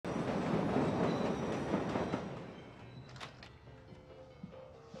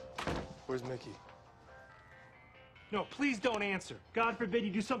Where's Mickey? No, please don't answer. God forbid you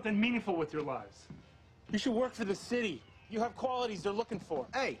do something meaningful with your lives. You should work for the city. You have qualities they're looking for.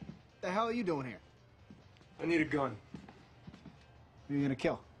 Hey, the hell are you doing here? I need a gun. Who are you gonna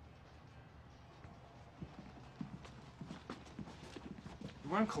kill?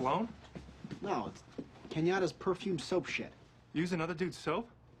 You wearing cologne? No, it's Kenyatta's perfume soap shit. Use another dude's soap?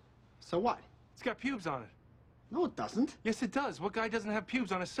 So what? It's got pubes on it. No, it doesn't. Yes, it does. What guy doesn't have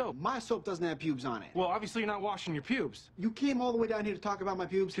pubes on his soap? My soap doesn't have pubes on it. Well, obviously you're not washing your pubes. You came all the way down here to talk about my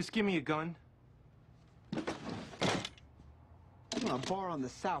pubes? Just give me a gun. I'm in a bar on the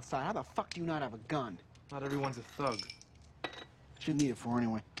south side. How the fuck do you not have a gun? Not everyone's a thug. What you need it for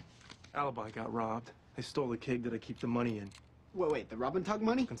anyway? Alibi got robbed. They stole the keg that I keep the money in. Wait, the rub and tug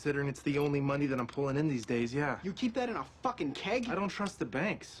money? Considering it's the only money that I'm pulling in these days, yeah. You keep that in a fucking keg? I don't trust the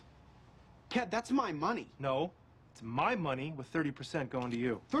banks. Cat, that's my money. No, it's my money with 30% going to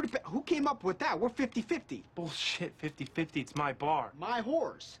you. 30. Who came up with that? We're 50-50. Bullshit, 50-50, it's my bar. My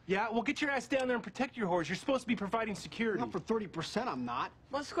whores. Yeah, well, get your ass down there and protect your whores. You're supposed to be providing security. Not for 30%, I'm not.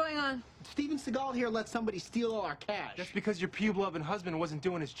 What's going on? Steven Seagal here let somebody steal all our cash. That's because your pube-loving husband wasn't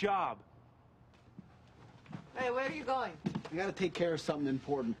doing his job. Hey, where are you going? I gotta take care of something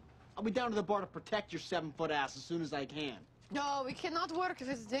important. I'll be down to the bar to protect your 7-foot ass as soon as I can. No, we cannot work if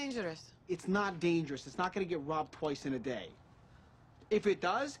it's dangerous. It's not dangerous. It's not gonna get robbed twice in a day. If it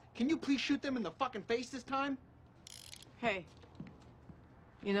does, can you please shoot them in the fucking face this time? Hey,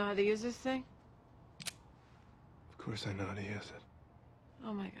 you know how to use this thing? Of course I know how to use it.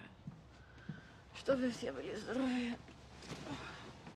 Oh my God. Что вы все были здоровые.